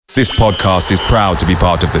This podcast is proud to be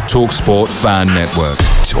part of the TalkSport Fan Network.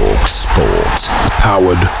 TalkSport.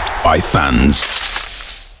 Powered by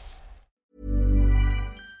fans.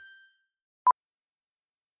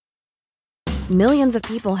 Millions of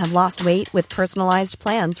people have lost weight with personalized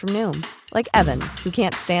plans from Noom. Like Evan, who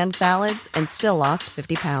can't stand salads and still lost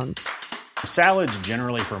 50 pounds. Salads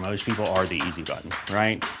generally for most people are the easy button,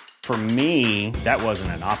 right? For me, that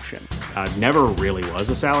wasn't an option. I never really was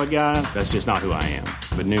a salad guy. That's just not who I am.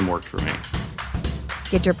 But Noom worked for me.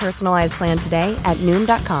 Get your personalized plan today at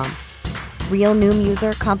Noom.com. Real Noom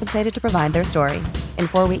user compensated to provide their story. In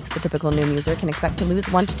 4 weeks, the typical Noom user can expect to lose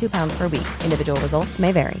 1 to 2 pounds per week. Individual results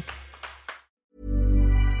may vary.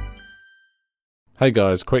 Hey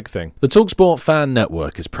guys, quick thing. The TalkSport Fan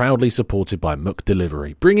Network is proudly supported by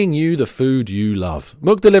McDelivery, bringing you the food you love.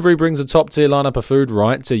 McDelivery brings a top-tier lineup of food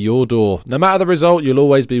right to your door. No matter the result, you'll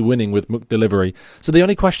always be winning with McDelivery. So the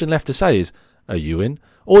only question left to say is, are you in?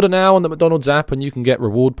 Order now on the McDonald's app and you can get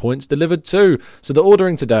reward points delivered too. So the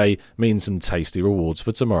ordering today means some tasty rewards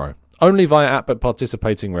for tomorrow. Only via app at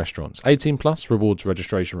participating restaurants. 18 plus, rewards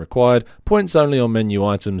registration required. Points only on menu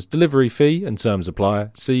items. Delivery fee and terms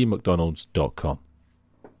apply. See mcdonalds.com.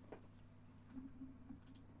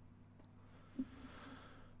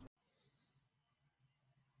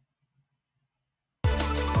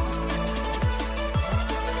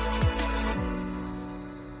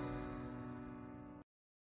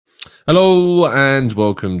 Hello and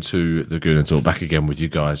welcome to the Gooner Talk. Back again with you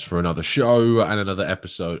guys for another show and another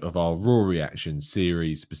episode of our Raw Reaction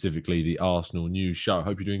series, specifically the Arsenal News Show.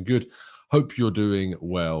 Hope you're doing good. Hope you're doing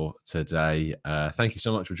well today. Thank you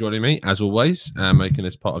so much for joining me, as always, and making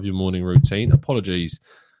this part of your morning routine. Apologies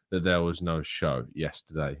that there was no show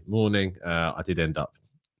yesterday morning. I did end up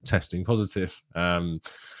testing positive.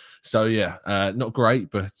 So yeah, not great,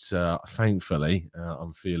 but thankfully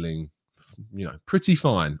I'm feeling pretty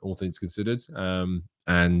fine, all things considered.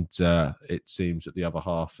 And it seems that the other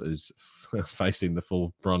half is facing the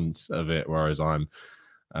full brunt of it, whereas I'm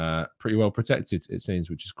pretty well protected, it seems,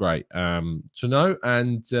 which is great to know.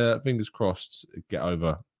 And fingers crossed, get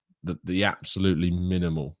over the absolutely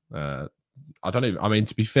minimal. To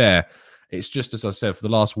be fair, it's just as I said, for the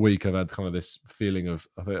last week, I've had kind of this feeling of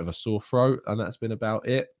a bit of a sore throat, and that's been about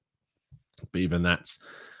it. But even that's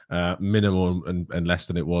minimal and less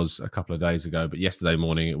than it was a couple of days ago. But yesterday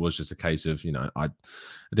morning, it was just a case of, I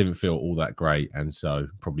didn't feel all that great. And so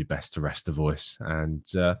probably best to rest the voice. And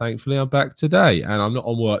thankfully, I'm back today. And I'm not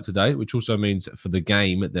on work today, which also means for the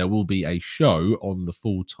game, there will be a show on the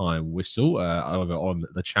full-time whistle over on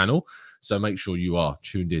the channel. So make sure you are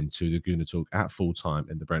tuned in to the Gooner Talk at full-time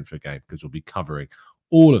in the Brentford game, because we'll be covering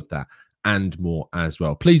all of that and more as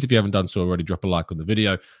well. Please, if you haven't done so already, drop a like on the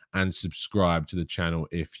video and subscribe to the channel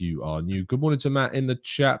if you are new. Good morning to Matt in the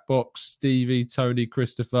chat box, Stevie, Tony,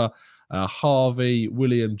 Christopher, Harvey,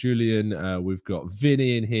 William, Julian. We've got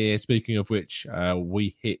Vinny in here. Speaking of which,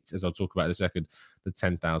 we hit, as I'll talk about in a second, the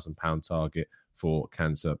 £10,000 target for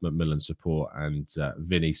Cancer Macmillan support. And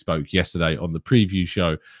Vinny spoke yesterday on the preview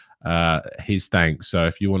show, his thanks. So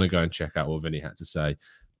if you want to go and check out what Vinny had to say,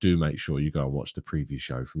 do make sure you go and watch the preview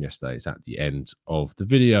show from yesterday. It's at the end of the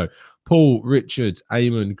video. Paul, Richard,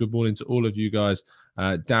 Eamon, good morning to all of you guys.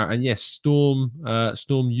 Darren, and yes, Storm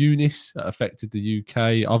Eunice affected the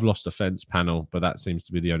UK. I've lost a fence panel, but that seems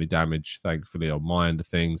to be the only damage, thankfully, on my end of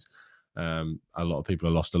things. A lot of people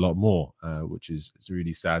have lost a lot more, which is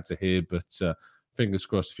really sad to hear, but fingers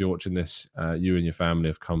crossed if you're watching this, you and your family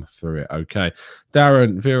have come through it okay.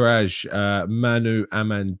 Darren, Viraj, Manu,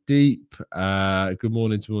 Amandeep, good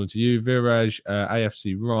morning to you. Viraj,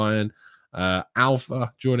 AFC Ryan,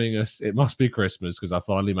 Alpha joining us. It must be Christmas because I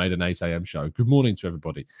finally made an 8 a.m. show. Good morning to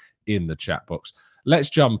everybody in the chat box. Let's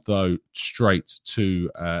jump, though, straight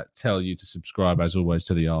to tell you to subscribe, as always,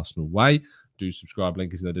 to the Arsenal Way. Do subscribe,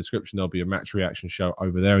 link is in the description. There'll be a match reaction show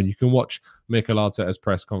over there, and you can watch Mikel Arteta's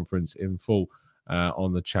press conference in full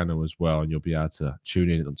on the channel as well, and you'll be able to tune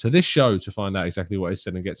in to this show to find out exactly what is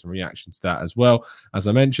said and get some reaction to that as well. As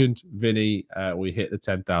I mentioned, Vinny, we hit the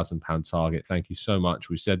 £10,000 target. Thank you so much.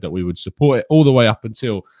 We said that we would support it all the way up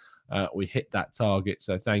until we hit that target,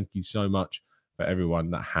 so thank you so much for everyone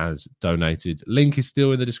that has donated. Link is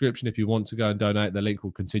still in the description if you want to go and donate. The link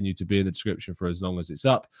will continue to be in the description for as long as it's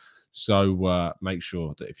up. So make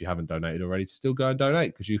sure that if you haven't donated already, to still go and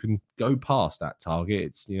donate, because you can go past that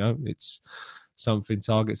target. It's something,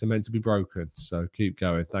 targets are meant to be broken. So keep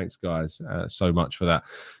going. Thanks, guys, so much for that.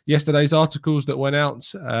 Yesterday's articles that went out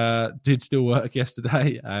did still work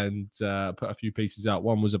yesterday, and put a few pieces out.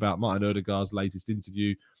 One was about Martin Odegaard's latest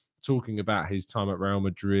interview, talking about his time at Real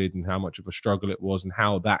Madrid and how much of a struggle it was and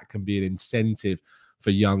how that can be an incentive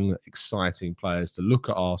for young, exciting players to look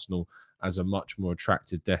at Arsenal as a much more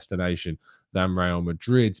attractive destination than Real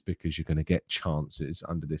Madrid, because you're going to get chances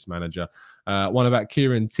under this manager. One about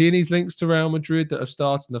Kieran Tierney's links to Real Madrid that have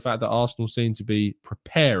started, and the fact that Arsenal seem to be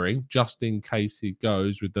preparing just in case he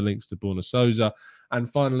goes, with the links to Borna Sosa.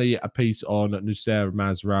 And finally, a piece on Nusser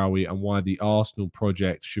Mazraoui and why the Arsenal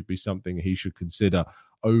project should be something he should consider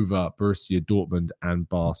over Borussia Dortmund and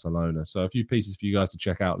Barcelona. So a few pieces for you guys to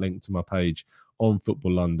check out. Link to my page on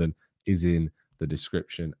Football London is in the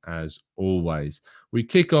description as always. We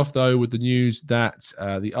kick off though with the news that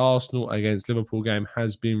the Arsenal against Liverpool game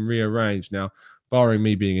has been rearranged. Now, barring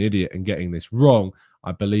me being an idiot and getting this wrong,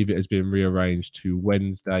 I believe it has been rearranged to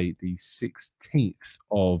Wednesday, the 16th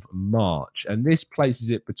of March. And this places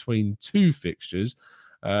it between two fixtures.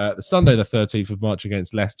 The Sunday, the 13th of March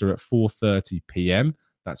against Leicester at 4:30 p.m.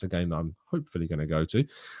 That's a game that I'm hopefully going to go to.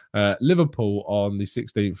 Liverpool on the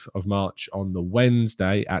 16th of March on the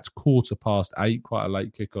Wednesday at 8:15, quite a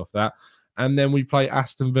late kickoff that. And then we play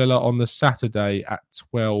Aston Villa on the Saturday at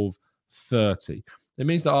 12:30. It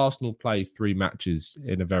means that Arsenal play 3 matches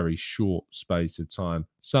in a very short space of time.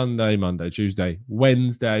 Sunday, Monday, Tuesday,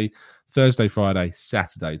 Wednesday, Thursday, Friday,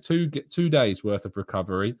 Saturday. Two days worth of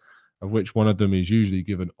recovery, of which one of them is usually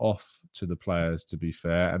given off to the players, to be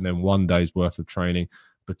fair, and then 1 day's worth of training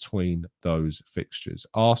between those fixtures.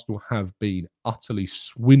 Arsenal have been utterly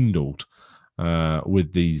swindled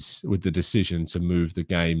with the decision to move the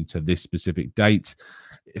game to this specific date.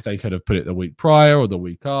 If they could have put it the week prior or the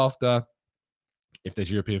week after, if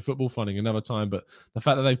there's European football, finding another time. But the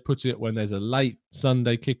fact that they've put it when there's a late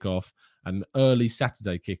Sunday kickoff and early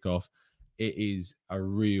Saturday kickoff, it is a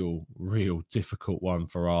real difficult one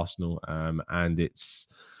for Arsenal, and it's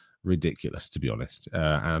ridiculous, to be honest.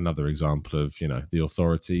 And another example of, the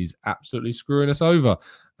authorities absolutely screwing us over,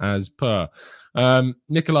 as per.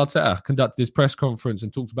 Mikel Arteta conducted his press conference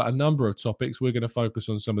and talked about a number of topics. We're going to focus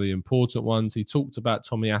on some of the important ones. He talked about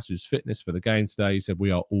Tomiyasu's fitness for the game today. He said,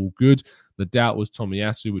 we are all good. The doubt was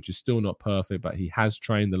Tomiyasu, which is still not perfect, but he has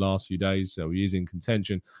trained the last few days, so he is in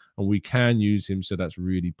contention, and we can use him, so that's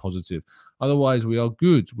really positive. Otherwise, we are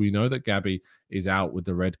good. We know that Gabby is out with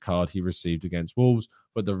the red card he received against Wolves,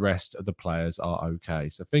 but the rest of the players are okay.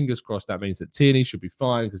 So fingers crossed, that means that Tierney should be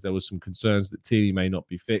fine, because there was some concerns that Tierney may not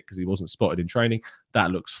be fit because he wasn't spotted in training.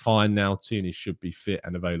 That looks fine now. Tierney should be fit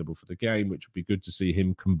and available for the game, which would be good to see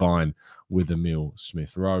him combine with Emile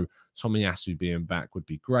Smith-Rowe. Tomiyasu being back would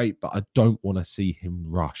be great, but I don't want to see him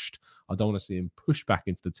rushed. I don't want to see him pushed back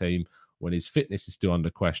into the team when his fitness is still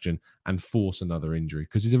under question and force another injury,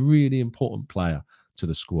 because he's a really important player to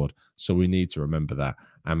the squad. So we need to remember that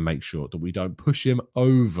and make sure that we don't push him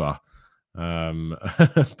over the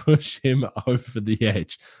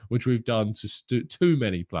edge, which we've done to too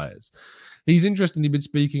many players. He's interestingly been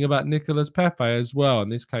speaking about Nicolas Pepe as well,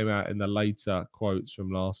 and this came out in the later quotes from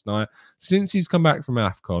last night. Since he's come back from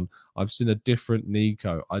AFCON, I've seen a different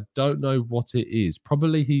Nico. I don't know what it is.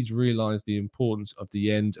 Probably he's realised the importance of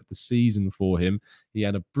the end of the season for him. He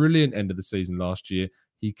had a brilliant end of the season last year.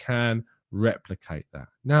 He can replicate that.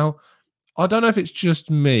 Now, I don't know if it's just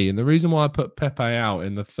me, and the reason why I put Pepe out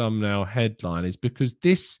in the thumbnail headline is because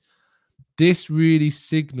this really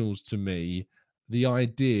signals to me the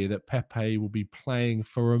idea that Pepe will be playing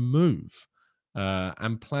for a move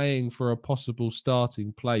and playing for a possible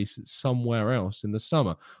starting place somewhere else in the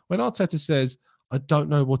summer. When Arteta says, I don't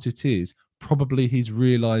know what it is, probably he's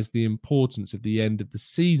realised the importance of the end of the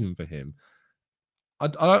season for him.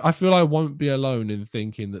 I feel I won't be alone in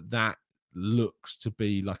thinking that looks to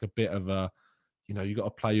be like a bit of a, you got to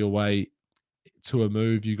play your way to a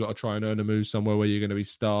move. You got to try and earn a move somewhere where you're going to be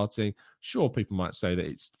starting. Sure, people might say that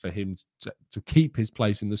it's for him to keep his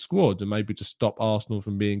place in the squad and maybe to stop Arsenal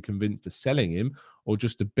from being convinced of selling him or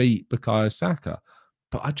just to beat Bukayo Saka.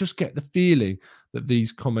 But I just get the feeling that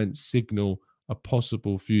these comments signal a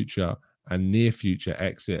possible future and near future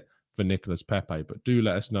exit for Nicolas Pepe. But do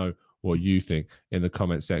let us know what you think in the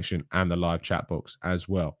comment section and the live chat box as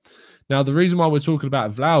well. Now, the reason why we're talking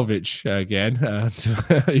about Vlahovic again,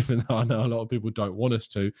 even though I know a lot of people don't want us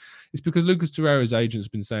to, is because Lucas Torreira's agent's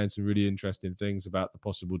been saying some really interesting things about the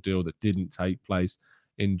possible deal that didn't take place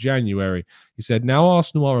in January. He said, now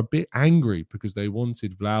Arsenal are a bit angry because they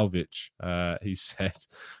wanted Vlahovic. He said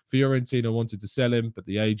Fiorentina wanted to sell him, but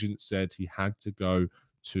the agent said he had to go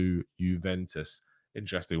to Juventus.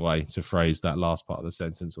 Interesting way to phrase that last part of the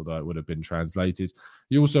sentence, although it would have been translated.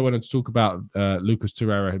 He also went on to talk about Lucas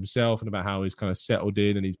Torreira himself and about how he's kind of settled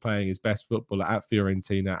in and he's playing his best football at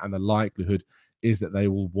Fiorentina, and the likelihood is that they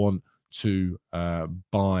will want to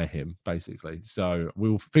buy him, basically. So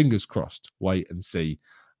we'll, fingers crossed, wait and see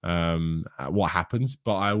what happens.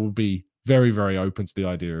 But I will be very, very open to the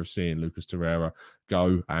idea of seeing Lucas Torreira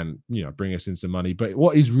go and, bring us in some money. But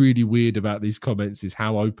what is really weird about these comments is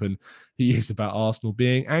how open he is about Arsenal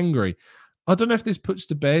being angry. I don't know if this puts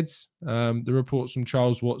to bed the reports from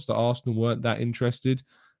Charles Watts that Arsenal weren't that interested.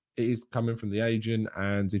 It is coming from the agent.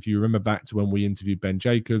 And if you remember back to when we interviewed Ben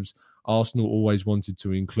Jacobs, Arsenal always wanted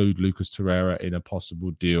to include Lucas Torreira in a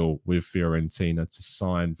possible deal with Fiorentina to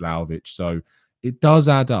sign Vlahovic. So it does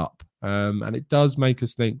add up. And it does make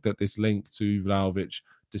us think that this link to Vlahovic,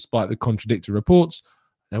 despite the contradictory reports,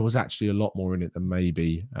 there was actually a lot more in it than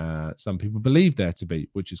maybe some people believe there to be,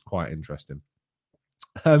 which is quite interesting.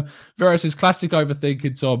 Vera says, classic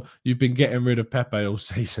overthinking, Tom. You've been getting rid of Pepe all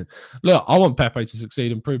season. Look, I want Pepe to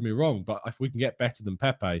succeed and prove me wrong, but if we can get better than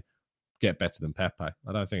Pepe, get better than Pepe.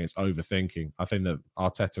 I don't think it's overthinking. I think that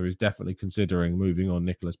Arteta is definitely considering moving on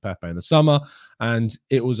Nicolas Pepe in the summer, and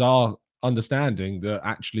it was our understanding that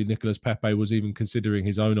actually Nicolas Pepe was even considering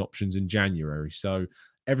his own options in January. So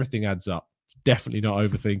everything adds up. It's definitely not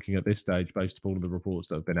overthinking at this stage based upon all of the reports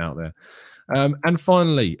that have been out there. And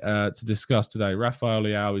finally, to discuss today, Rafael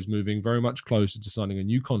Leao is moving very much closer to signing a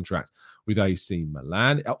new contract with AC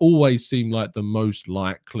Milan. It always seemed like the most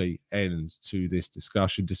likely end to this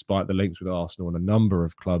discussion, despite the links with Arsenal and a number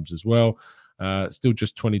of clubs as well. Still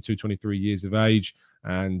just 22, 23 years of age,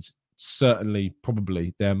 and certainly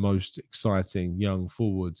probably their most exciting young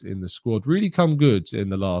forwards in the squad. Really come good in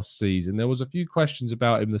the last season. There was a few questions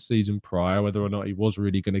about him the season prior, whether or not he was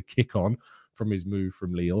really going to kick on from his move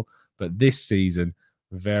from Lille. But this season,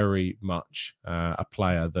 very much a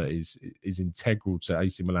player that is integral to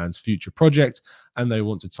AC Milan's future project, and they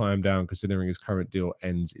want to tie him down considering his current deal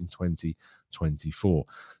ends in 2024.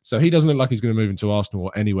 So he doesn't look like he's going to move into Arsenal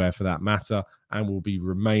or anywhere for that matter, and will be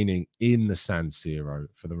remaining in the San Siro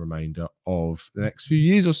for the remainder of the next few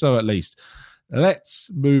years or so at least.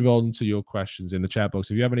 Let's move on to your questions in the chat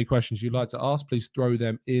box. If you have any questions you'd like to ask, please throw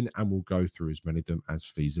them in and we'll go through as many of them as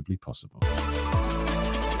feasibly possible.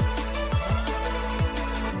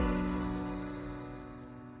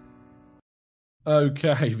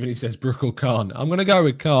 Okay, Vinny says Brook or Khan. I'm going to go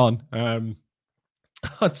with Khan.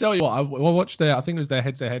 I'll tell you what, I watched I think it was their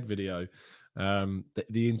head-to-head video, the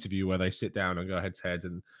interview where they sit down and go head-to-head.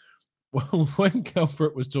 And when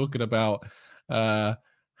Kelbrook was talking about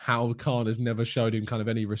how Khan has never showed him kind of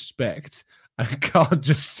any respect, and Khan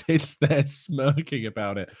just sits there smirking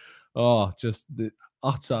about it. Oh, just the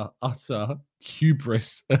utter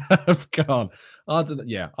hubris of Khan.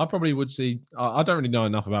 I probably would see. I don't really know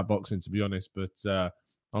enough about boxing, to be honest, but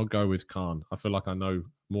I'll go with Khan. I feel like I know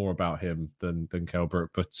more about him than Kelbrook,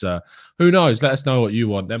 but who knows? Let us know what you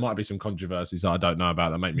want. There might be some controversies that I don't know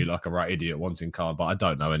about that make me like a right idiot wanting Khan, but I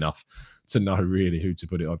don't know enough to know really who to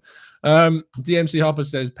put it on. DMC Harper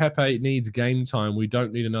says, Pepe needs game time. We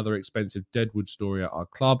don't need another expensive Deadwood story at our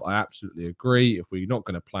club. I absolutely agree. If we're not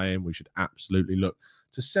going to play him, we should absolutely look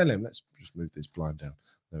to sell him. Let's just move this blind down.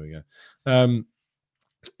 There we go.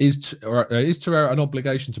 Is Torreira an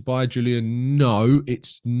obligation to buy, Julian? No,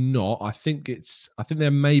 it's not. I think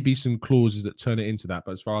there may be some clauses that turn it into that,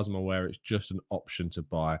 but as far as I'm aware, it's just an option to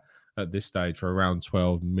buy at this stage for around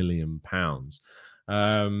 £12 million.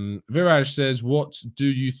 Viraj says, what do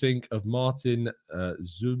you think of Martin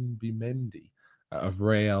Zubimendi of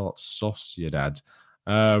Real Sociedad?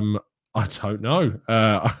 I don't know,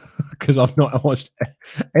 because I've not watched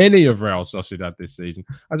any of Real Sociedad this season.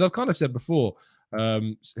 As I've kind of said before,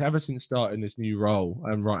 ever since starting this new role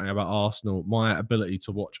and writing about Arsenal, my ability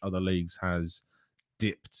to watch other leagues has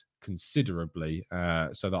dipped considerably,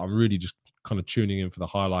 so that I'm really just kind of tuning in for the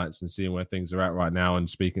highlights and seeing where things are at right now and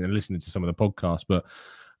speaking and listening to some of the podcasts. But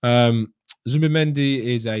Zubimendi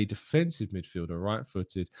is a defensive midfielder,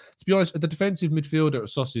 right-footed. To be honest, the defensive midfielder at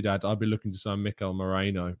Sociedad, I'd be looking to sign Mikel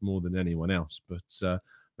Moreno more than anyone else. But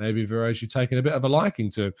maybe Viraj, you're taking a bit of a liking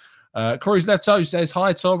to him. Corey's Leto says,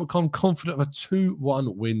 hi, Tom. I'm confident of a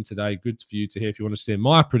 2-1 win today. Good for you to hear. If you want to see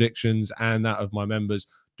my predictions and that of my members,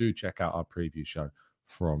 do check out our preview show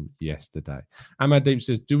from yesterday. Ahmad Deep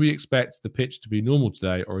says, do we expect the pitch to be normal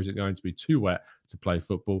today, or is it going to be too wet to play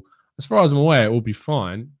football? As far as I'm aware, it will be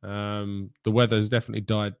fine. The weather has definitely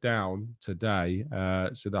died down today,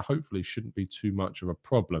 so that hopefully shouldn't be too much of a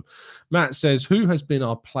problem. Matt says, who has been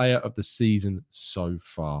our player of the season so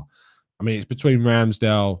far? I mean, it's between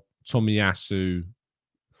Ramsdale, Tomiyasu.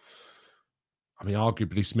 I mean,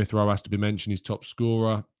 arguably Smith Rowe has to be mentioned. He's top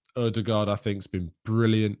scorer. Ødegaard, I think, has been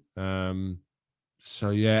brilliant.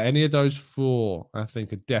 So, yeah, any of those four, I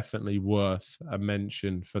think, are definitely worth a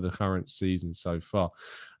mention for the current season so far.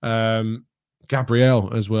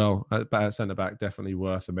 Gabriel as well, centre-back, definitely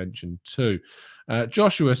worth a mention too.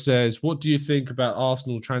 Joshua says, what do you think about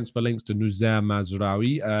Arsenal transfer links to Nusayr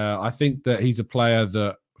Mazraoui? I think that he's a player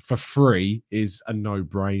that for free is a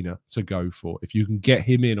no-brainer to go for. If you can get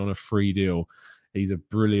him in on a free deal, he's a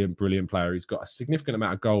brilliant, brilliant player. He's got a significant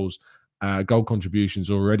amount of goal contributions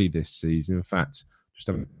already this season. In fact, just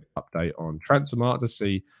an update on Transfermarkt to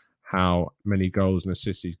see how many goals and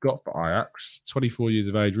assists he's got for Ajax. 24 years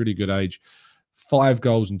of age, really good age. 5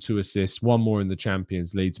 goals and 2 assists, 1 more in the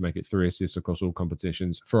Champions League to make it 3 assists across all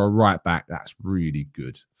competitions. For a right back, that's really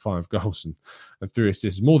good. 5 goals and 3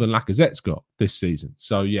 assists, more than Lacazette's got this season.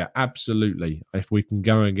 So, yeah, absolutely. If we can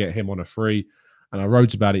go and get him on a free, and I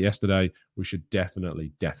wrote about it yesterday, we should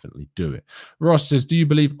definitely do it. Ross says, do you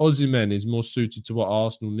believe Osimhen is more suited to what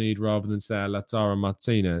Arsenal need rather than, say, Lautaro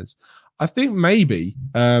Martinez? I think maybe,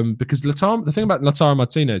 because the thing about Lautaro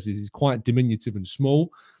Martinez is he's quite diminutive and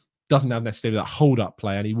small. Doesn't have necessarily that hold-up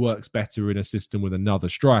play, and he works better in a system with another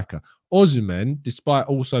striker. Osimhen, despite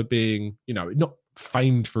also being, not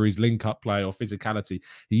famed for his link-up play or physicality,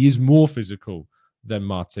 he is more physical than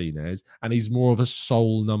Martinez, and he's more of a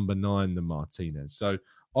sole number 9 than Martinez. So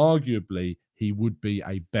arguably, he would be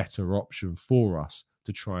a better option for us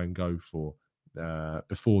to try and go for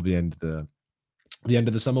before the end of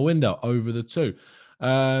the summer window over the two.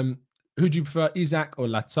 Who do you prefer, Isak or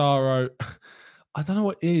Lautaro? I don't know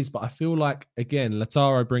what it is, but I feel like, again,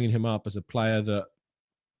 Lautaro bringing him up as a player that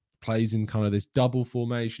plays in kind of this double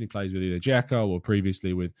formation. He plays with either Dzeko or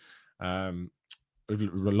previously with Romelu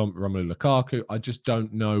Lukaku. I just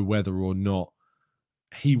don't know whether or not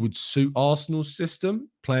he would suit Arsenal's system,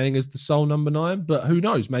 playing as the sole number 9. But who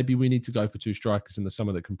knows? Maybe we need to go for 2 strikers in the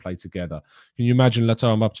summer that can play together. Can you imagine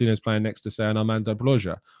Lautaro Martinez playing next to, say, an Armando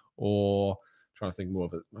Broja? Or, trying to think more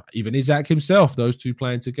of it, even Isak himself, those 2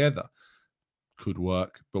 playing together. Could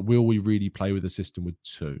work, but will we really play with a system with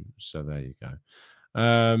 2? So there you go.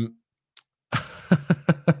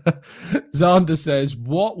 Xander says,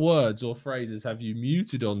 what words or phrases have you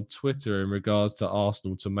muted on Twitter in regards to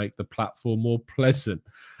Arsenal to make the platform more pleasant,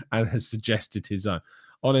 and has suggested his own?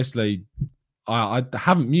 Honestly, I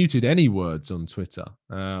haven't muted any words on Twitter.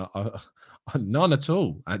 None at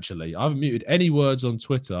all, actually. I haven't muted any words on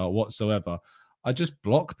Twitter whatsoever. I just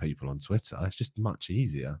block people on Twitter. It's just much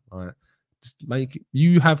easier. Just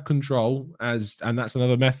you have control, and that's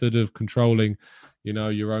another method of controlling,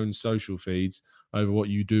 your own social feeds over what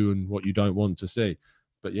you do and what you don't want to see.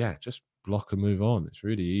 But yeah, just block and move on. It's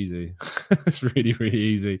really easy. It's really, really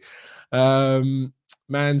easy.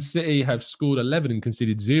 Man City have scored 11 and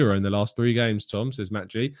conceded 0 in the last 3 games, Tom, says Matt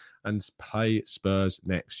G, and play Spurs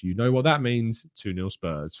next. You know what that means? 2-0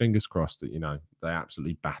 Spurs. Fingers crossed that, they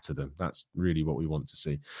absolutely batter them. That's really what we want to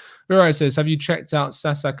see. Uro says, have you checked out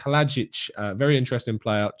Sasa Kalajic? Very interesting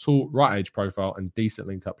player, tall, right age profile, and decent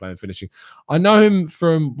link-up play and finishing. I know him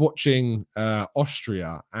from watching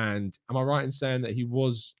Austria, and am I right in saying that he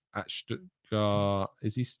was at Stuttgart?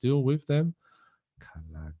 Is he still with them?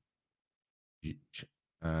 Kalajic.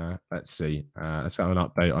 Let's see. Let's have an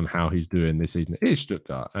update on how he's doing this season. It is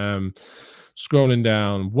Stuttgart. Scrolling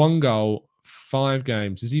down, 1 goal, 5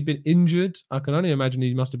 games. Has he been injured? I can only imagine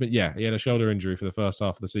he must have been. Yeah, he had a shoulder injury for the first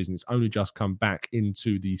half of the season. It's only just come back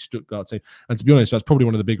into the Stuttgart team. And to be honest, that's probably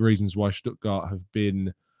one of the big reasons why Stuttgart have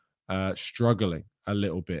been struggling a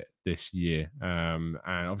little bit this year. And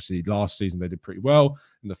obviously last season they did pretty well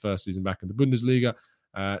in the first season back in the Bundesliga.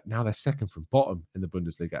 Now they're second from bottom in the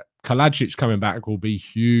Bundesliga. Kalajic coming back will be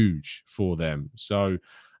huge for them. So,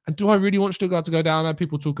 and do I really want Stuttgart to go down?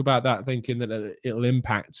 People talk about that, thinking that it'll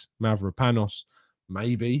impact Mavropanos.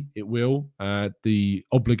 Maybe it will. The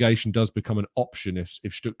obligation does become an option if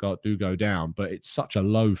Stuttgart do go down, but it's such a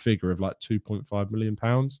low figure of like £2.5 million,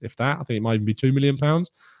 if that. I think it might even be £2 million.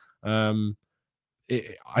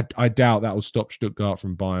 I doubt that will stop Stuttgart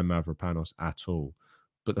from buying Mavropanos at all.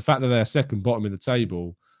 But the fact that they're second bottom in the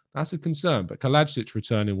table, that's a concern. But Kalajic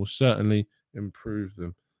returning will certainly improve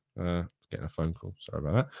them. Getting a phone call. Sorry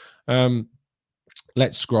about that.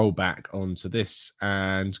 Let's scroll back onto this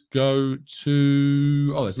and go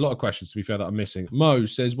to... Oh, there's a lot of questions, to be fair, that I'm missing. Mo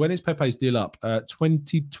says, when is Pepe's deal up?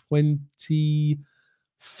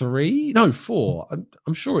 2023? No, 4.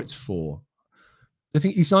 I'm sure it's 4. I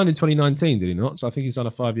think he signed in 2019, did he not? So I think he's on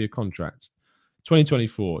a 5-year contract.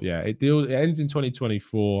 2024, yeah. It ends in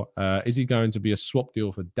 2024. Is he going to be a swap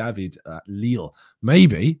deal for David at Lille?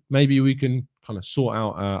 Maybe we can kind of sort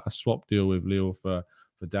out a swap deal with Lille for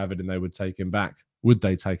David, and they would take him back Would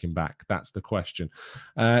they take him back? That's the question.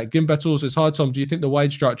 Gimbetul says, hi, Tom. Do you think the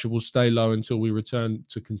wage structure will stay low until we return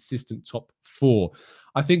to consistent top four?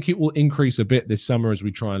 I think it will increase a bit this summer as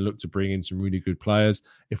we try and look to bring in some really good players.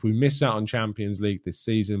 If we miss out on Champions League this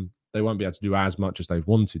season, they won't be able to do as much as they've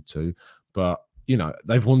wanted to. But,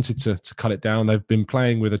 they've wanted to cut it down. They've been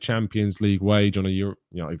playing with a Champions League wage on even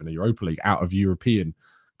a Europa League out of European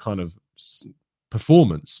kind of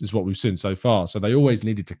performance is what we've seen so far. So they always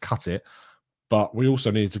needed to cut it. But we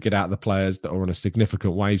also needed to get out the players that are on a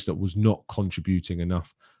significant wage that was not contributing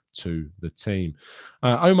enough to the team.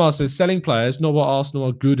 Omar says, selling players, not what Arsenal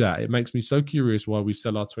are good at. It makes me so curious why we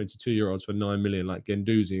sell our 22-year-olds for 9 million like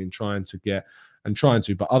Guendouzi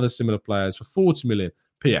but other similar players for 40 million.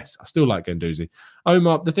 P.S. I still like Guendouzi.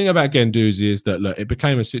 Omar, the thing about Guendouzi is that, look, it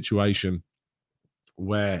became a situation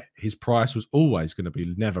where his price was always going to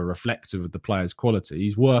be never reflective of the player's quality.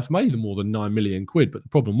 He's worth maybe more than 9 million quid, but the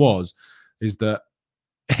problem is that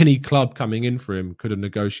any club coming in for him could have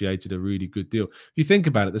negotiated a really good deal. If you think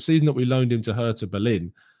about it, the season that we loaned him to Hertha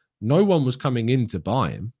Berlin, no one was coming in to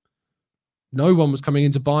buy him. No one was coming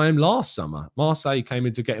in to buy him last summer. Marseille came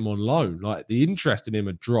in to get him on loan. Like, the interest in him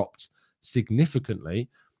had dropped significantly.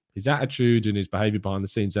 His attitude and his behaviour behind the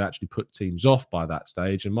scenes had actually put teams off by that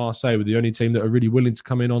stage. And Marseille were the only team that are really willing to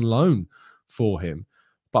come in on loan for him.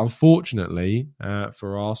 But unfortunately,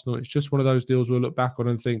 for Arsenal, it's just one of those deals we'll look back on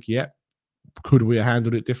and think, could we have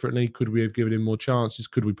handled it differently? Could we have given him more chances?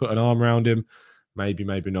 Could we put an arm around him? Maybe,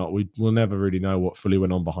 maybe not. We'll never really know what fully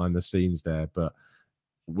went on behind the scenes there, but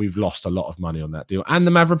we've lost a lot of money on that deal. And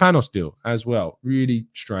the Mavropanos deal as well. Really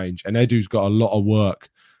strange. And Edu's got a lot of work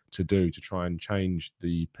to do to try and change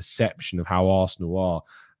the perception of how Arsenal are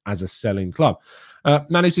as a selling club.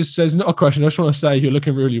 Manny just says, not a question. I just want to say you're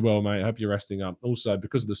looking really well, mate. I hope you're resting up. Also,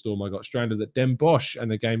 because of the storm, I got stranded at Den Bosch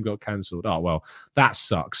and the game got cancelled. Oh, well, that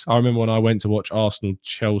sucks. I remember when I went to watch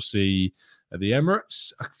Arsenal-Chelsea at the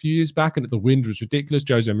Emirates a few years back, and the wind was ridiculous.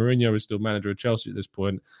 Jose Mourinho was still manager of Chelsea at this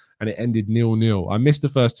point, and it ended 0-0. I missed the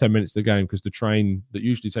first 10 minutes of the game because the train that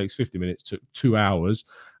usually takes 50 minutes took 2 hours,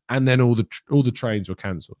 and then all the trains were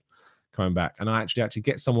cancelled coming back. And I actually had to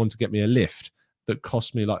get someone to get me a lift that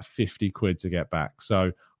cost me like 50 quid to get back.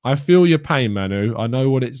 So I feel your pain, Manu. I know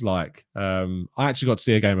what it's like. I actually got to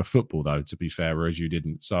see a game of football, though, to be fair, whereas you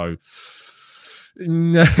didn't. So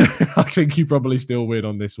I think you probably still win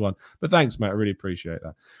on this one. But thanks, mate. I really appreciate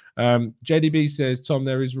that. JDB says, Tom,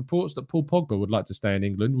 there is reports that Paul Pogba would like to stay in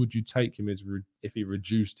England. Would you take him if he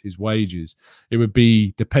reduced his wages? It would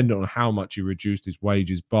be dependent on how much he reduced his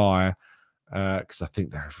wages by, because I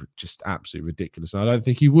think they're just absolutely ridiculous. And I don't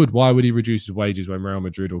think he would. Why would he reduce his wages when Real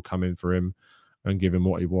Madrid will come in for him and give him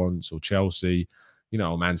what he wants, or Chelsea,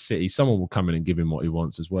 or Man City? Someone will come in and give him what he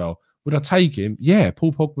wants as well. Would I take him? Yeah,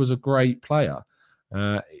 Paul Pogba was a great player.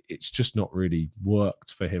 It's just not really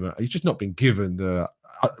worked for him. He's just not been given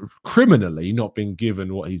criminally not been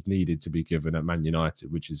given what he's needed to be given at Man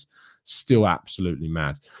United, which is still absolutely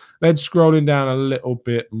mad. Let's scrolling down a little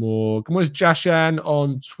bit more. Good morning, Jashan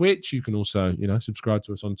on Twitch. You can also, subscribe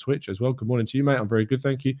to us on Twitch as well. Good morning to you, mate. I'm very good,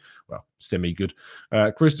 thank you. Well, semi-good.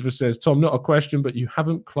 Christopher says, Tom, not a question, but you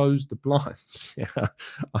haven't closed the blinds. Yeah,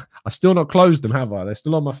 I still not closed them, have I? They're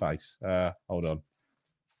still on my face. Hold on.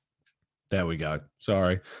 There we go.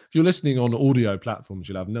 Sorry. If you're listening on audio platforms,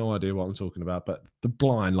 you'll have no idea what I'm talking about, but the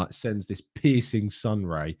blind sends this piercing sun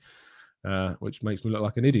ray, which makes me look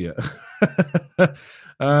like an idiot.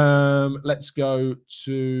 Let's go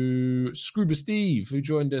to Scuba Steve, who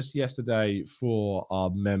joined us yesterday for our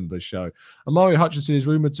member show. Amari Hutchinson is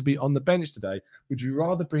rumoured to be on the bench today. Would you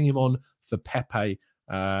rather bring him on for Pepe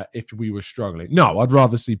if we were struggling? No, I'd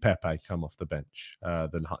rather see Pepe come off the bench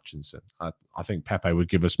than Hutchinson. I think Pepe would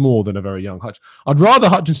give us more than a very young Hutchinson. I'd rather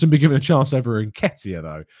Hutchinson be given a chance over Nketiah,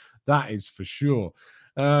 though. That is for sure.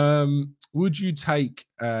 Would you take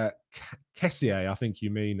Kessié? I think you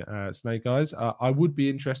mean Snake Eyes. I would be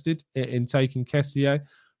interested in taking Kessié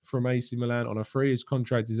from AC Milan on a free. His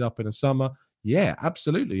contract is up in the summer. Yeah,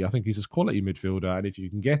 absolutely. I think he's a quality midfielder, and if you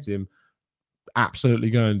can get him, absolutely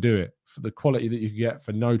go and do it. For the quality that you can get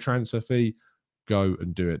for no transfer fee, go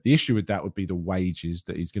and do it. The issue with that would be the wages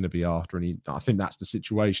that he's going to be after, and I think that's the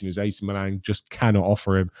situation, is AC Milan just cannot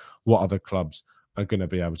offer him what other clubs are going to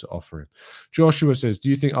be able to offer him. Joshua says, do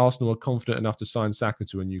you think Arsenal are confident enough to sign Saka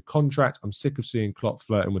to a new contract? I'm sick of seeing Klopp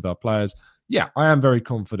flirting with our players. Yeah, I am very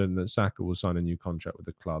confident that Saka will sign a new contract with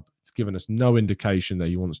the club. It's given us no indication that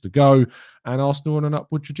he wants to go, and Arsenal on an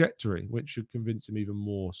upward trajectory, which should convince him even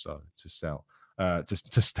more so to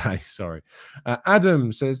stay. Sorry.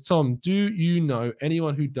 Adam says, Tom, do you know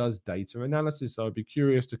anyone who does data analysis? I would be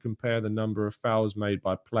curious to compare the number of fouls made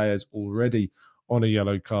by players already on a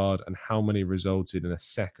yellow card and how many resulted in a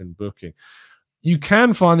second booking. You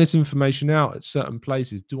can find this information out at certain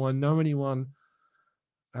places. Do I know anyone?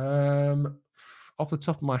 Off the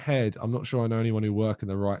top of my head, I'm not sure I know anyone who work in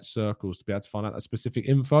the right circles to be able to find out that specific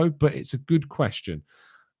info, but it's a good question.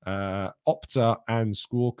 Opta and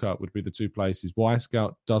Squawka would be the two places.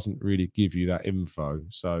 Y-Scout doesn't really give you that info,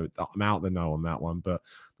 so I'm out the know on that one, but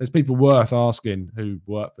there's people worth asking who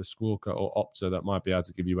work for Squawka or Opta that might be able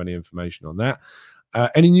to give you any information on that.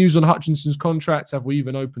 Any news on Hutchinson's contracts? Have we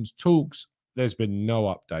even opened talks? There's been no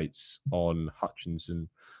updates on Hutchinson's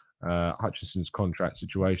contract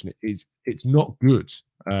situation. It's not good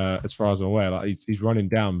as far as I'm aware. Like he's running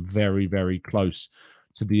down very, very close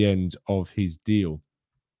to the end of his deal.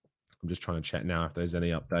 I'm just trying to check now if there's any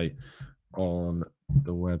update on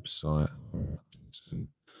the website.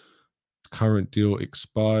 Current deal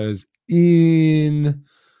expires in...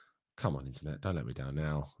 Come on, internet, don't let me down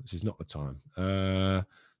now. This is not the time.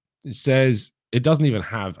 It says it doesn't even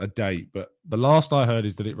have a date, but the last I heard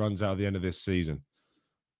is that it runs out at the end of this season,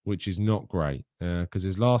 which is not great because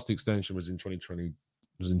his last extension was in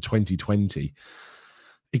 2020.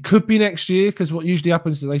 It could be next year because what usually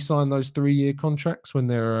happens is they sign those 3-year contracts when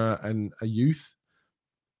they're a youth.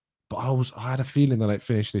 But I had a feeling that they'd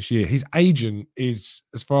finish this year. His agent is,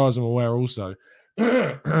 as far as I'm aware, also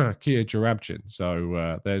Kia Jarabchin.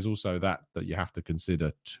 So there's also that you have to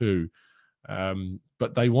consider too.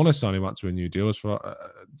 But they want to sign him up to a new deal, to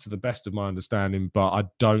the best of my understanding. But I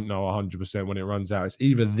don't know 100% when it runs out. It's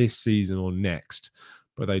either this season or next.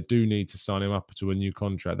 But they do need to sign him up to a new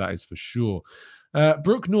contract. That is for sure.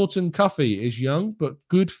 Brooke Norton-Cuffy is young, but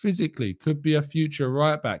good physically. Could be a future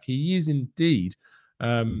right back. He is indeed.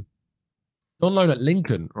 On loan at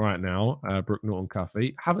Lincoln right now, Brooke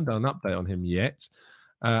Norton-Cuffy. Haven't done an update on him yet.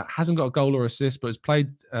 Hasn't got a goal or assist, but has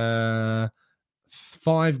played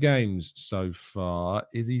 5 games so far.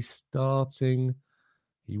 Is he starting?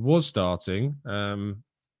 He was starting.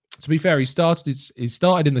 To be fair, he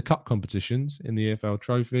started in the cup competitions in the EFL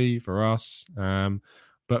Trophy for us.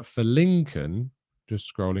 But for Lincoln,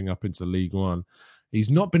 just scrolling up into League One, he's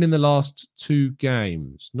not been in the last 2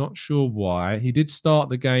 games. Not sure why. He did start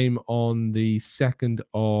the game on the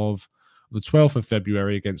 12th of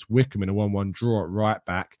February against Wickham in a 1-1 draw at right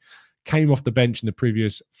back. Came off the bench in the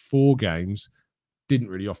previous 4 games. Didn't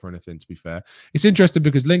really offer anything, to be fair. It's interesting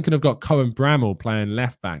because Lincoln have got Cohen Bramall playing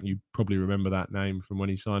left back. You probably remember that name from when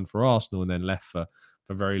he signed for Arsenal and then left for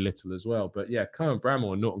very little as well. But yeah, Cohen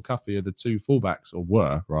Bramall and Norton Cuffy are the 2 fullbacks, or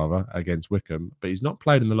were rather, against Wickham. But he's not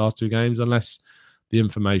played in the last 2 games unless the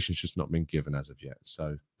information's just not been given as of yet.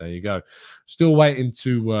 So there you go. Still waiting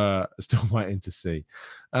to see.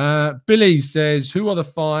 Billy says, who are the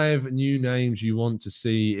 5 new names you want to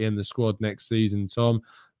see in the squad next season, Tom?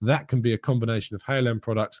 That can be a combination of Halo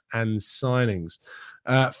products and signings.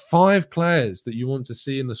 5 players that you want to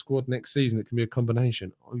see in the squad next season that can be a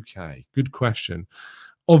combination. Okay, good question.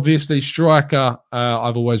 Obviously, striker,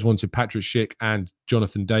 I've always wanted Patrick Schick and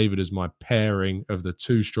Jonathan David as my pairing of the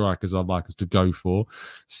 2 strikers I'd like us to go for.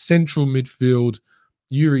 Central midfield,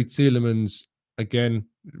 Yuri Tielemans, again,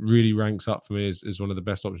 really ranks up for me as one of the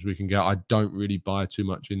best options we can get. I don't really buy too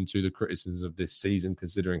much into the criticisms of this season,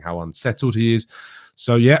 considering how unsettled he is.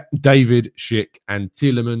 So, yeah, David, Schick, and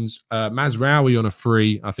Tielemans. Mazraoui on a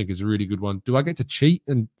free, I think, is a really good one. Do I get to cheat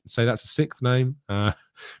and say that's a 6th name?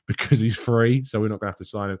 Because he's free, so we're not going to have to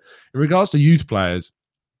sign him. In regards to youth players,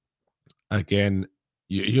 again,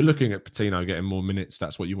 you're looking at Patino getting more minutes.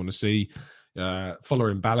 That's what you want to see.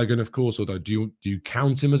 Following Balogun, of course, although do you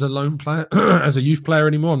count him as a lone player, as a youth player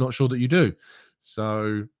anymore? I'm not sure that you do.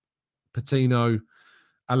 So Patino,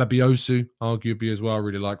 Alabiosu, arguably as well. I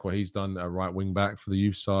really like what he's done at right wing back for the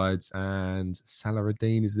youth sides. And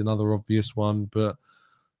Salaradine is another obvious one. But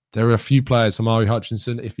there are a few players. Hamari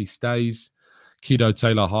Hutchinson, if he stays. Kido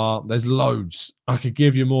Taylor-Hart. There's loads. I could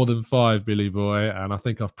give you more than 5, Billy Boy. And I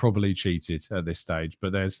think I've probably cheated at this stage.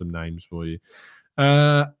 But there's some names for you.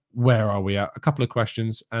 Where are we at? A couple of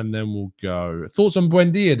questions, and then we'll go. Thoughts on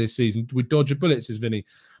Buendia this season? Did we dodge a bullet, says Vinny?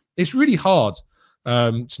 It's really hard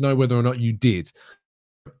to know whether or not you did,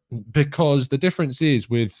 because the difference is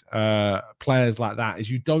with players like that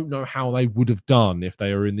is you don't know how they would have done if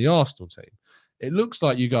they were in the Arsenal team. It looks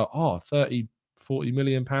like you go, 30, 40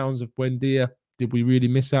 million pounds of Buendia. Did we really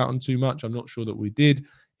miss out on too much? I'm not sure that we did.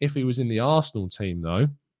 If he was in the Arsenal team, though,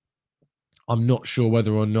 I'm not sure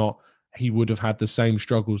whether or not he would have had the same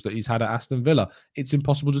struggles that he's had at Aston Villa. It's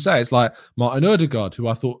impossible to say. It's like Martin Ødegaard, who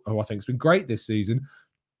I think has been great this season.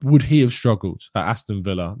 Would he have struggled at Aston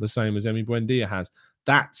Villa the same as Emi Buendia has?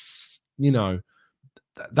 That's,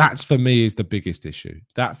 That's for me is the biggest issue.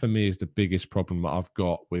 That for me is the biggest problem that I've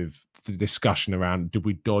got with the discussion around did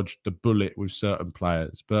we dodge the bullet with certain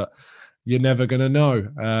players? But you're never going to know.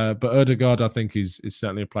 But Ødegaard, I think, is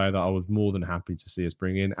certainly a player that I was more than happy to see us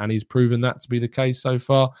bring in, and he's proven that to be the case so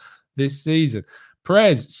far this season.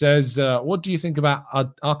 Prez says, what do you think about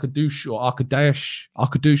Arkadiusz or Arkadiusz?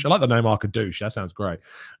 Arkadiusz, I like the name Arkadiusz. That sounds great.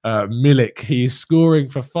 Milik, he is scoring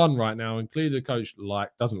for fun right now, and clearly the coach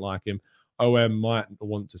doesn't like him. OM might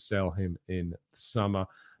want to sell him in the summer.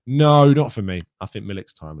 No, not for me. I think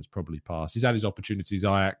Milik's time has probably passed. He's had his opportunities,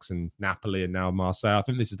 Ajax and Napoli and now Marseille. I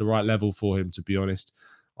think this is the right level for him, to be honest.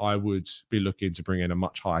 I would be looking to bring in a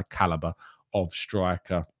much higher caliber of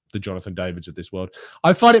striker, the Jonathan Davids of this world.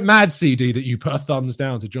 I find it mad, CD, that you put a thumbs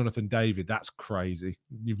down to Jonathan David. That's crazy.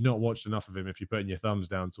 You've not watched enough of him if you're putting your thumbs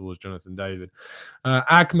down towards Jonathan David.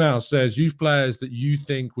 Agmal says, youth players that you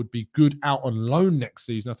think would be good out on loan next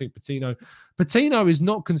season. I think Patino is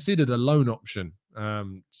not considered a loan option.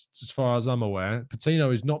 As far as I'm aware,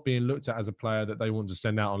 Patino is not being looked at as a player that they want to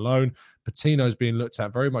send out on loan. Patino is being looked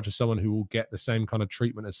at very much as someone who will get the same kind of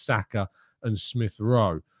treatment as Saka and Smith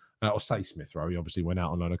Rowe. Or say Smith Rowe, he obviously went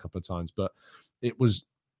out on loan a couple of times, but it was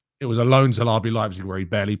a loan to RB Leipzig where he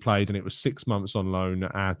barely played, and it was 6 months on loan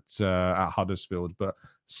at Huddersfield. But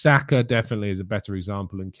Saka definitely is a better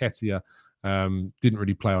example, and Nketiah didn't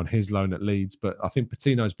really play on his loan at Leeds. But I think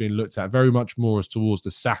Patino is being looked at very much more as towards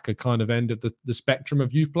the Saka kind of end of the spectrum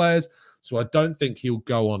of youth players. So I don't think he'll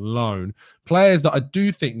go on loan. Players that I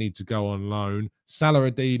do think need to go on loan,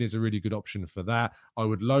 Salah-Ad-Din is a really good option for that. I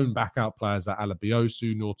would loan back out players like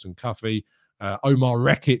Alabiosu, Norton Cuffy. Omar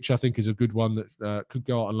Rekic, I think, is a good one that could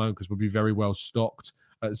go out on loan because we'll be very well stocked.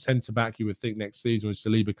 At centre-back, you would think next season with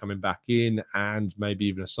Saliba coming back in and maybe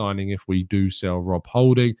even a signing if we do sell Rob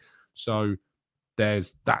Holding. So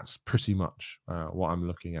that's pretty much what I'm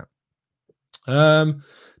looking at.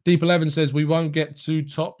 Deep 11 says we won't get two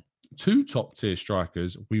top-tier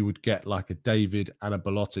strikers. We would get like a David and a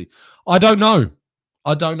Belotti. I don't know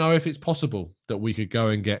if it's possible that we could go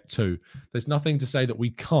and get two. There's nothing to say that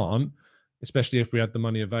we can't, especially if we had the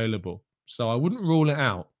money available. So I wouldn't rule it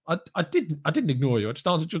out. I didn't ignore you. I just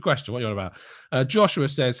answered your question. What are you on about? Joshua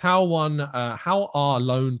says, how are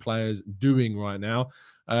loan players doing right now?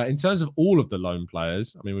 In terms of all of the loan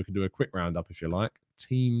players, I mean, we can do a quick roundup if you like.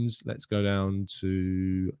 Teams, let's go down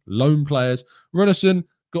to loan players. Runnison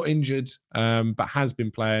got injured, but has been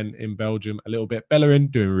playing in Belgium a little bit. Bellerin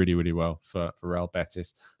doing really, really well for Real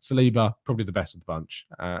Betis. Saliba, probably the best of the bunch,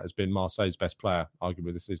 has been Marseille's best player,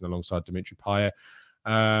 arguably this season, alongside Dimitri Payet.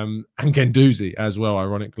 And Guendouzi as well,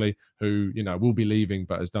 ironically, who, will be leaving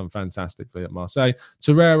but has done fantastically at Marseille.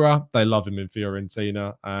 Torreira, they love him in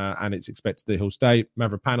Fiorentina, and it's expected that he'll stay.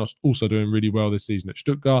 Mavropanos also doing really well this season at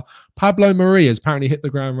Stuttgart. Pablo Mari has apparently hit the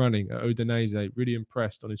ground running at Udinese. Really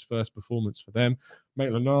impressed on his first performance for them.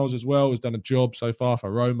 Maitland-Niles as well has done a job so far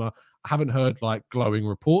for Roma. I haven't heard glowing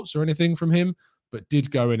reports or anything from him, but did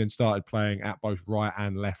go in and started playing at both right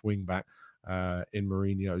and left wing back in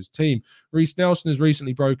Mourinho's team. Reece Nelson has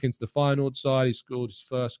recently broken into the Feyenoord side. He scored his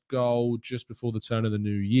first goal just before the turn of the new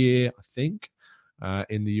year, I think,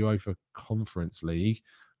 in the UEFA Conference League.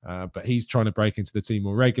 But he's trying to break into the team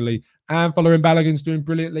more regularly. And Folarin Balogun's doing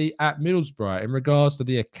brilliantly at Middlesbrough. In regards to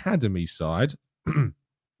the academy side,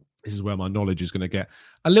 this is where my knowledge is going to get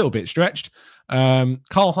a little bit stretched.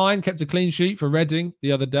 Carl Hein kept a clean sheet for Reading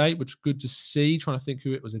the other day, which was good to see. Trying to think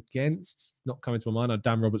who it was against. It's not coming to my mind.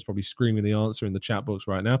 Dan Roberts probably screaming the answer in the chat box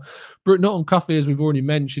right now. Norton Cuffy, as we've already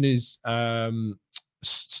mentioned, is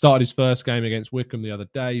started his first game against Wickham the other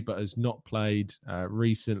day, but has not played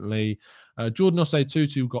recently. Jordan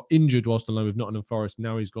Osei-Tutu got injured whilst on loan with Nottingham Forest.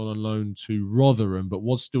 Now he's gone on loan to Rotherham, but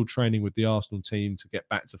was still training with the Arsenal team to get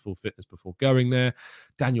back to full fitness before going there.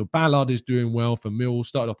 Daniel Ballard is doing well for Mill.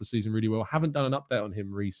 Started off the season really well. Haven't done an update on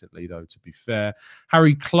him recently, though, to be fair.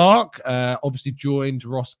 Harry Clark obviously joined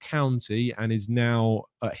Ross County and is now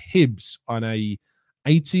at Hibs on a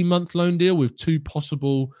 18-month loan deal with two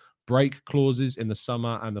possible break clauses in the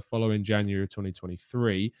summer and the following January of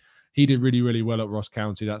 2023. He did really, really well at Ross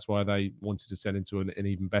County. That's why they wanted to send him to an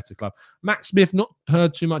even better club. Matt Smith, not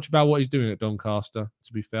heard too much about what he's doing at Doncaster,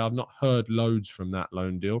 to be fair. I've not heard loads from that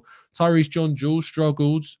loan deal. Tyrese John-Jules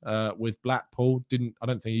struggled with Blackpool. I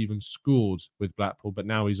don't think he even scored with Blackpool, but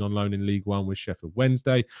now he's on loan in League One with Sheffield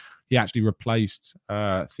Wednesday. He actually replaced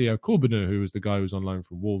Theo Corbeanu, who was the guy who was on loan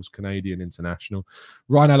from Wolves, Canadian international.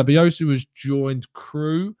 Ryan Alabiosu has joined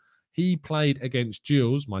Crewe. He played against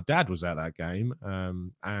Gilles. My dad was at that game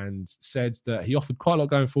and said that he offered quite a lot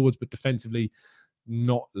going forwards, but defensively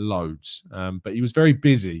not loads. But he was very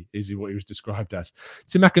busy, is what he was described as.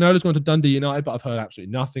 Tim McAnola's gone to Dundee United, but I've heard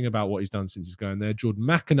absolutely nothing about what he's done since he's going there. Jordan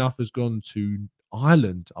McAnuff has gone to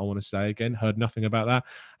Ireland, I want to say again, heard nothing about that.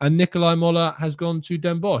 And Nikolai Moller has gone to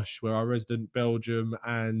Den Bosch, where our resident Belgium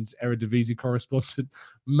and Eredivisie correspondent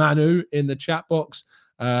Manu in the chat box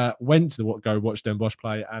went to go watch Den Bosch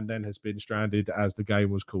play and then has been stranded as the game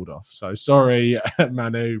was called off. So sorry,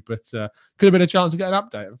 Manu, but could have been a chance to get an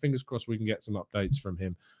update. And fingers crossed we can get some updates from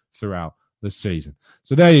him throughout the season.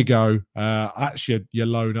 So there you go. Actually, your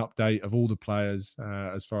loan update of all the players,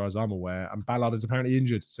 as far as I'm aware. And Ballard is apparently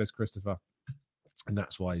injured, says Christopher. And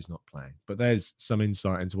that's why he's not playing. But there's some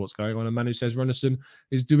insight into what's going on. And Manu says Runnison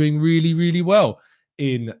is doing really, really well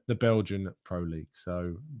in the Belgian Pro League.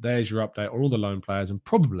 So there's your update on all the loan players and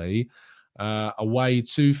probably a way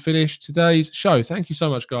to finish today's show. Thank you so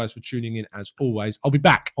much, guys, for tuning in as always. I'll be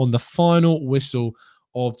back on the final whistle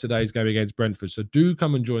of today's game against Brentford. So do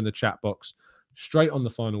come and join the chat box straight on the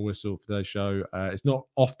final whistle for today's show. It's not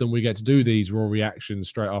often we get to do these raw reactions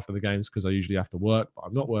straight after the games because I usually have to work, but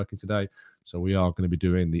I'm not working today. So we are going to be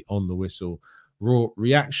doing the on the whistle raw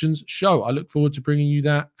reactions show. I look forward to bringing you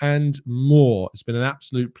that and more. It's been an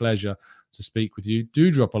absolute pleasure to speak with you. Do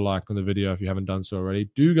drop a like on the video if you haven't done so already.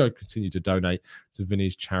 Do go continue to donate to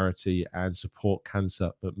Vinny's charity and support Cancer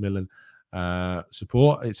Macmillan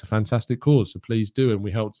support. It's a fantastic cause, so please do. And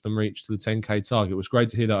we helped them reach to the 10k target. It was great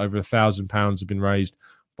to hear that over £1,000 have been raised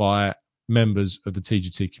by members of the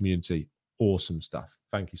TGT community. Awesome stuff.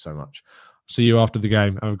 Thank you so much. See you after the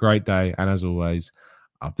game. Have a great day. And as always,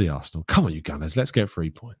 up the Arsenal. Come on, you Gunners. Let's get 3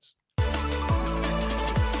 points.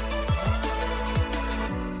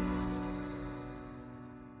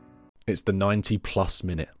 It's the 90-plus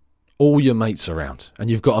minute. All your mates around, and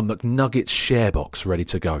you've got a McNuggets share box ready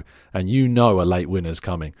to go, and you know a late winner's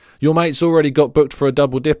coming. Your mate's already got booked for a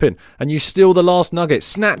double dipping, and you steal the last nugget,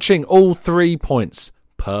 snatching all 3 points.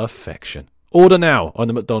 Perfection. Order now on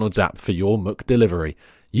the McDonald's app for your McDelivery.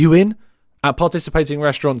 You in? At participating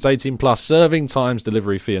restaurants 18 plus, serving times,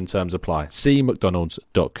 delivery fee and terms apply. See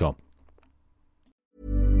mcdonalds.com.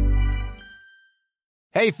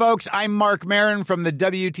 Hey folks, I'm Mark Maron from the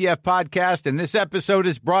WTF Podcast, and this episode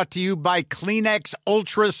is brought to you by Kleenex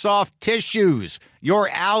Ultra Soft Tissues, your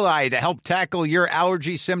ally to help tackle your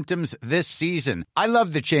allergy symptoms this season. I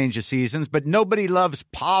love the change of seasons, but nobody loves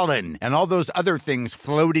pollen and all those other things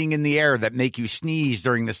floating in the air that make you sneeze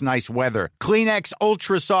during this nice weather. Kleenex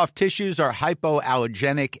Ultra Soft Tissues are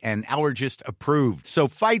hypoallergenic and allergist approved, so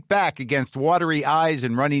fight back against watery eyes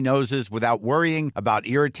and runny noses without worrying about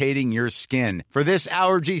irritating your skin. For this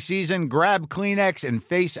allergy season, grab Kleenex and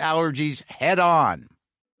face allergies head on.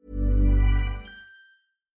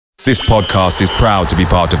 This podcast is proud to be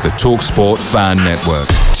part of the TalkSport Fan Network.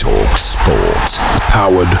 TalkSport.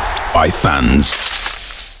 Powered by fans.